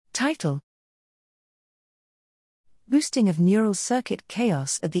Title: Boosting of Neural Circuit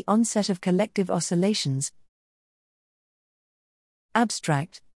Chaos at the Onset of Collective Oscillations.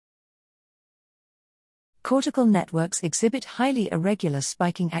 Abstract: Cortical networks exhibit highly irregular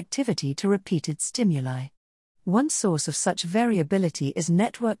spiking activity to repeated stimuli. One source of such variability is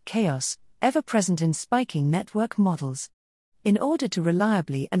network chaos, ever present in spiking network models. In order to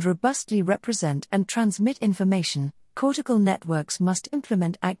reliably and robustly represent and transmit information, cortical networks must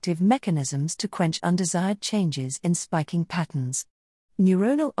implement active mechanisms to quench undesired changes in spiking patterns.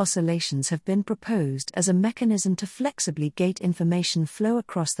 Neuronal oscillations have been proposed as a mechanism to flexibly gate information flow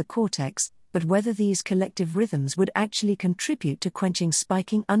across the cortex, but whether these collective rhythms would actually contribute to quenching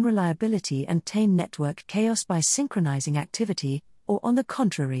spiking unreliability and tame network chaos by synchronizing activity, or on the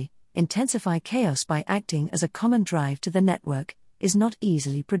contrary, intensify chaos by acting as a common drive to the network, is not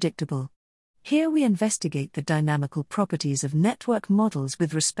easily predictable. Here we investigate the dynamical properties of network models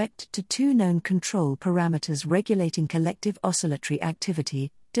with respect to two known control parameters regulating collective oscillatory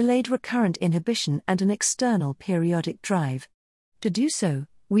activity, delayed recurrent inhibition and an external periodic drive. To do so,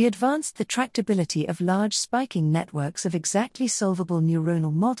 we advanced the tractability of large spiking networks of exactly solvable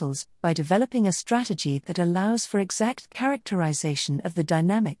neuronal models by developing a strategy that allows for exact characterization of the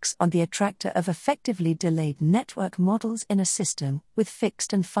dynamics on the attractor of effectively delayed network models in a system with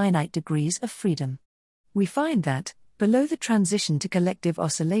fixed and finite degrees of freedom. We find that, below the transition to collective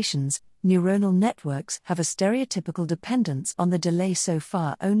oscillations, neuronal networks have a stereotypical dependence on the delay so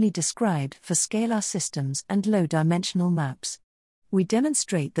far only described for scalar systems and low-dimensional maps. We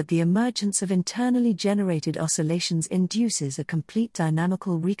demonstrate that the emergence of internally generated oscillations induces a complete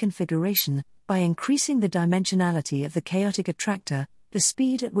dynamical reconfiguration by increasing the dimensionality of the chaotic attractor, the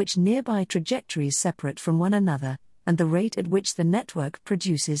speed at which nearby trajectories separate from one another, and the rate at which the network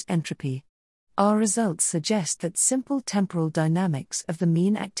produces entropy. Our results suggest that simple temporal dynamics of the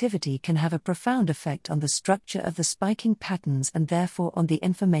mean activity can have a profound effect on the structure of the spiking patterns and therefore on the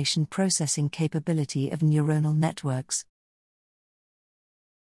information processing capability of neuronal networks.